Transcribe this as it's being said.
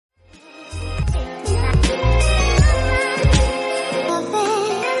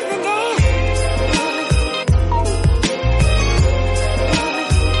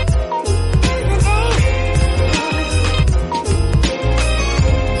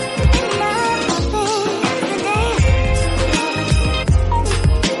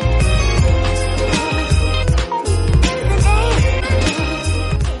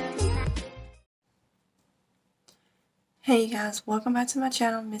guys, welcome back to my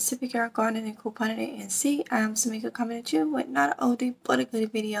channel, Mississippi Girl Gardening and Couponing and see, I'm Samika coming at you with not an oldie but a goodie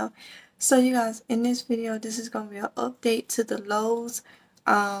video. So you guys, in this video, this is going to be an update to the Lowe's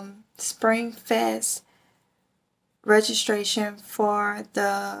Spring Fest registration for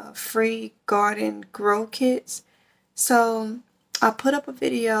the free garden grow kits. So I put up a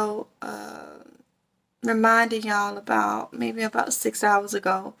video reminding y'all about maybe about 6 hours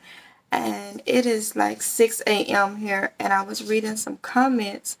ago. And it is like 6 a.m. here, and I was reading some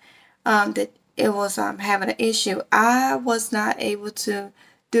comments that it was having an issue. I was not able to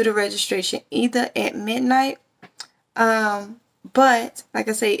do the registration either at midnight, but like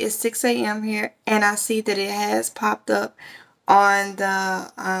I say, it's 6 a.m. here, and I see that it has popped up on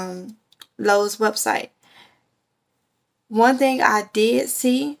the Lowe's website. One thing I did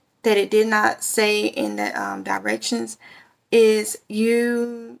see that it did not say in the directions is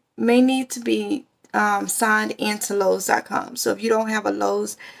you may need to be signed into Lowe's.com. So if you don't have a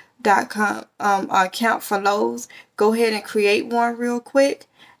Lowe's.com account for Lowe's, go ahead and create one real quick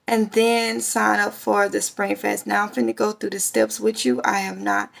and then sign up for the Spring Fest. Now I'm finna go through the steps with you. I have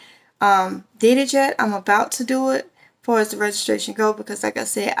not did it yet. I'm about to do it for as the registration go because like I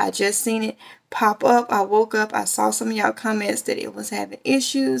said, I just seen it pop up. I woke up, I saw some of y'all comments that it was having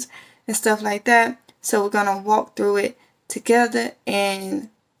issues and stuff like that. So we're gonna walk through it together and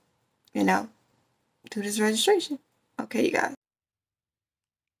do this registration. Okay, you guys.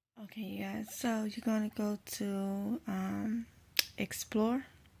 Okay, you guys. So you're gonna go to explore,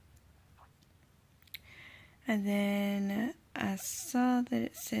 and then I saw that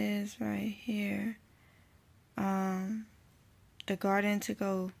it says right here, the garden to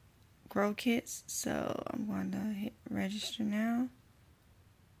go grow kits. So I'm going to hit register now.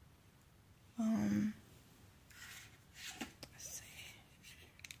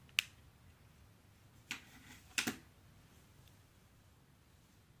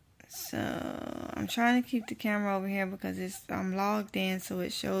 So I'm trying to keep the camera over here because I'm logged in, so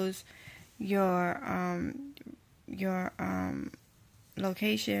it shows your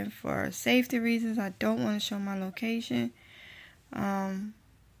location. For safety reasons, I don't want to show my location.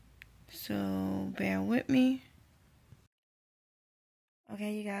 So bear with me.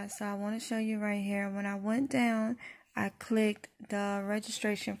 Okay, you guys. So I want to show you right here. When I went down, I clicked the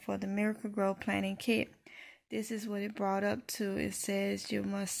registration for the Miracle-Gro planting kit. This is what it brought up to. It says you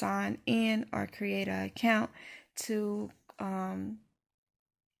must sign in or create an account to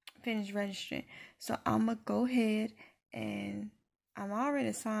finish registering. So I'm going to go ahead and I'm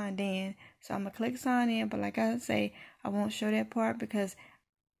already signed in. So I'm going to click sign in. But like I say, I won't show that part because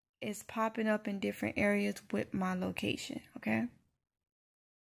it's popping up in different areas with my location. Okay.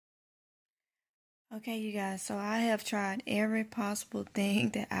 Okay, you guys, so I have tried every possible thing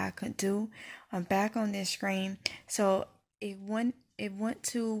that I could do. I'm back on this screen. So it went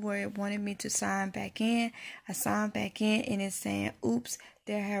to where it wanted me to sign back in. I signed back in and it's saying, oops,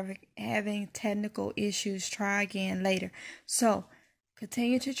 they're having technical issues. Try again later. So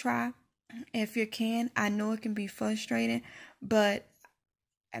continue to try if you can. I know it can be frustrating, but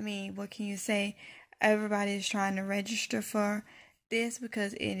I mean, what can you say? Everybody is trying to register for this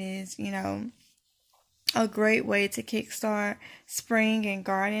because it is, a great way to kickstart spring and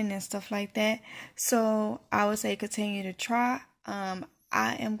garden and stuff like that. So I would say continue to try. I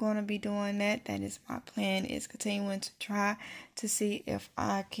am going to be doing that. That is my plan, is continuing to try to see if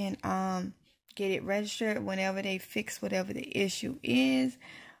I can get it registered whenever they fix whatever the issue is.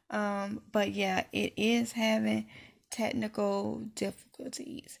 But yeah, it is having technical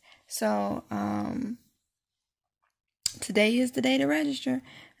difficulties. So today is the day to register.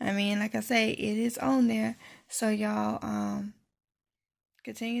 I mean, like I say, it is on there. So y'all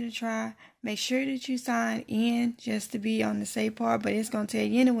continue to try. Make sure that you sign in just to be on the safe part. But it's going to tell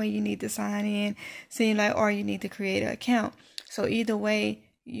you anyway you need to sign in. Or you need to create an account. So either way,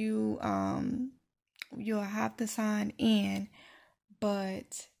 you'll have to sign in.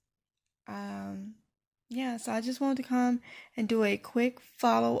 But yeah, so I just wanted to come and do a quick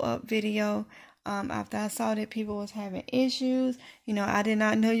follow-up video. After I saw that people was having issues, I did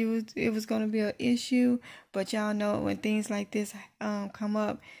not know it was going to be an issue, but y'all know when things like this come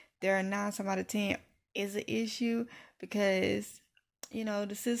up, there are 9 out of 10 is an issue because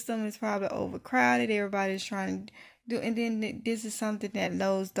the system is probably overcrowded. Everybody's trying to do, and then this is something that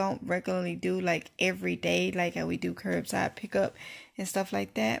Lowe's don't regularly do like every day, like how we do curbside pickup and stuff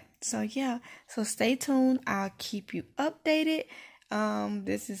like that. So yeah, so stay tuned. I'll keep you updated.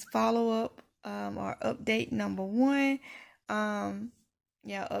 This is follow-up or update number 1.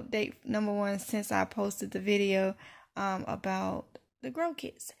 Update number 1 since I posted the video about the grow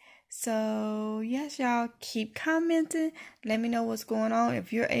kits. So yes, y'all, keep commenting. Let me know what's going on.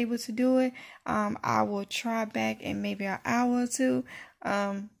 If you're able to do it, I will try back in maybe an hour or two.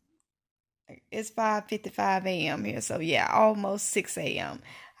 It's 5:55 a.m. here, so yeah, almost 6 a.m.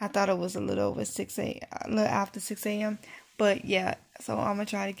 I thought it was a little over 6 a.m., a little after 6 a.m. But yeah, so I'm gonna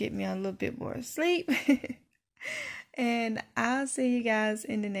try to get me a little bit more sleep. And I'll see you guys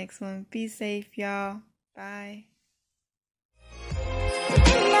in the next one. Be safe, y'all. Bye.